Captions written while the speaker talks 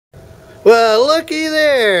Well, looky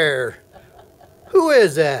there. Who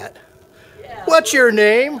is that? Yeah. What's your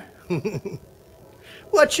name?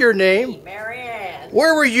 What's your name? MaryAnn.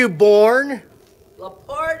 Where were you born?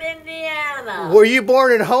 LaPorte, Indiana. Were you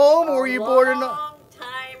born at home or were you born in... A long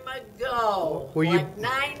time ago. Were you... Like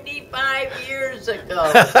 95 years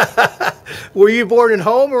ago. Were you born at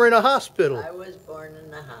home or in a hospital? I was born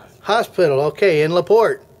in the hospital. Hospital, okay, in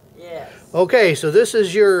LaPorte. Yes. Okay, so this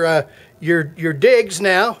is your digs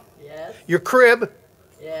now. Yes. Your crib.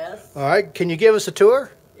 Yes. All right, can you give us a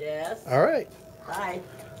tour? Yes. All right. Hi.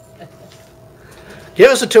 Give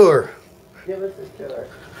us a tour. Give us a tour.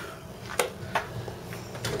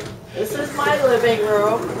 This is my living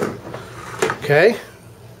room. Okay.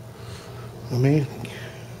 Let me...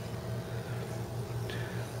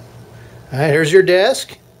 All right, here's your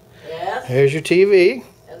desk. Yes. Here's your TV.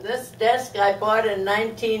 And this desk I bought in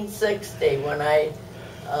 1960 when I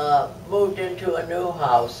moved into a new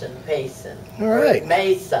house in Payson. All right.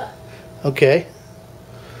 Mesa. Okay.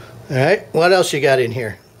 All right. What else you got in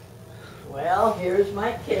here? Well, here's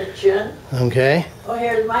my kitchen. Okay. Oh,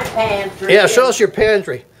 here's my pantry. Yeah, show us your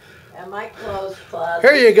pantry. And my clothes closet.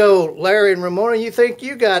 Here you go, Larry and Ramona. You think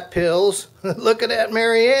you got pills? Look at that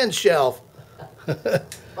MaryAnn's shelf.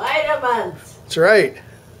 Vitamins. That's right.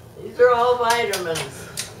 These are all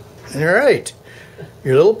vitamins. All right.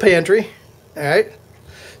 Your little pantry. All right.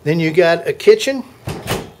 Then you got a kitchen.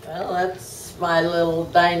 Well, that's my little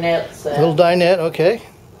dinette set. Little dinette, okay.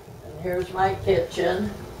 And here's my kitchen.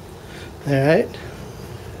 All right.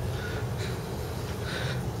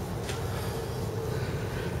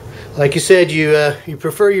 Like you said, you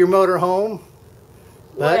prefer your motor home,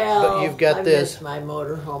 but you've got this. I miss my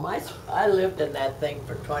motor home. I lived in that thing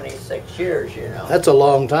for 26 years, you know. That's a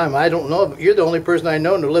long time. I don't know. You're the only person I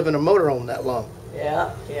know to live in a motor home that long.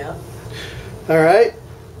 Yeah, yeah. All right.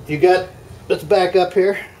 You got, let's back up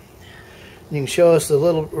here. You can show us the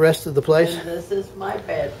little rest of the place. And this is my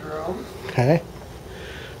bedroom. Okay.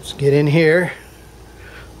 Let's get in here.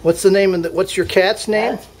 What's the name of the, what's your cat's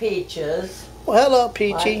name? That's Peaches. Well, hello,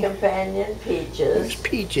 Peachy. My companion, Peaches. There's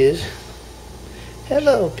Peaches.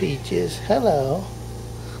 Hello, Peaches. Hello.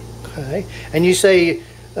 Okay. And you say,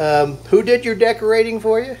 who did your decorating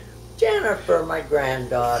for you? Jennifer, my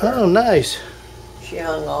granddaughter. Oh, nice. She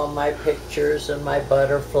hung all my pictures and my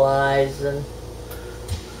butterflies and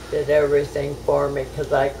did everything for me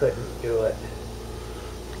because I couldn't do it.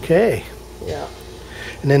 Okay. Yeah.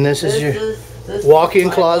 And then this is your this walk-in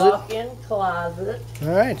is closet? Walk-in closet. All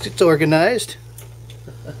right. It's organized.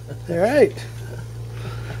 All right.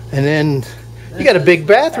 And then you got a big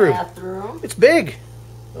bathroom. It's big.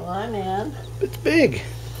 Go on in. It's big.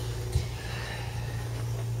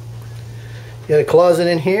 You got a closet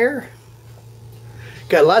in here.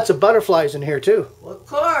 Got lots of butterflies in here too. Well, of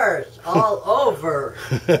course, all over.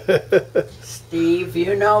 Steve,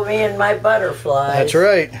 you know me and my butterflies. That's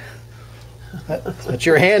right. That's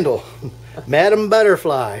your handle, Madam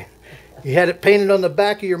Butterfly. You had it painted on the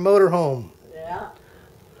back of your motorhome. Yeah.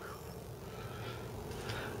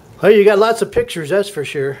 Well, you got lots of pictures, that's for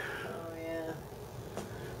sure. Oh,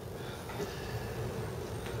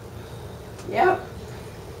 yeah. Yep.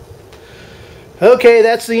 Okay,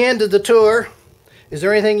 that's the end of the tour. Is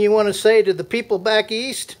there anything you want to say to the people back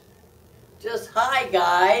east? Just hi,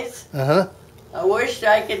 guys. Uh-huh. I wish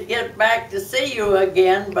I could get back to see you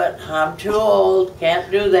again, but I'm too old. Can't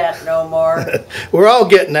do that no more. We're all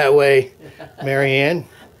getting that way, MaryAnn.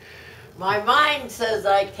 My mind says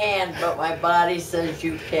I can, but my body says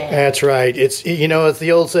you can't. That's right. It's, you know, it's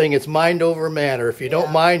the old saying, it's mind over matter. If you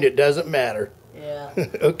don't mind, it doesn't matter. Yeah.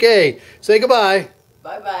 Okay, say goodbye.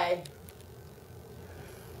 Bye-bye.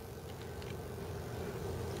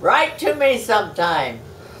 Write to me sometime.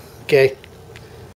 Okay.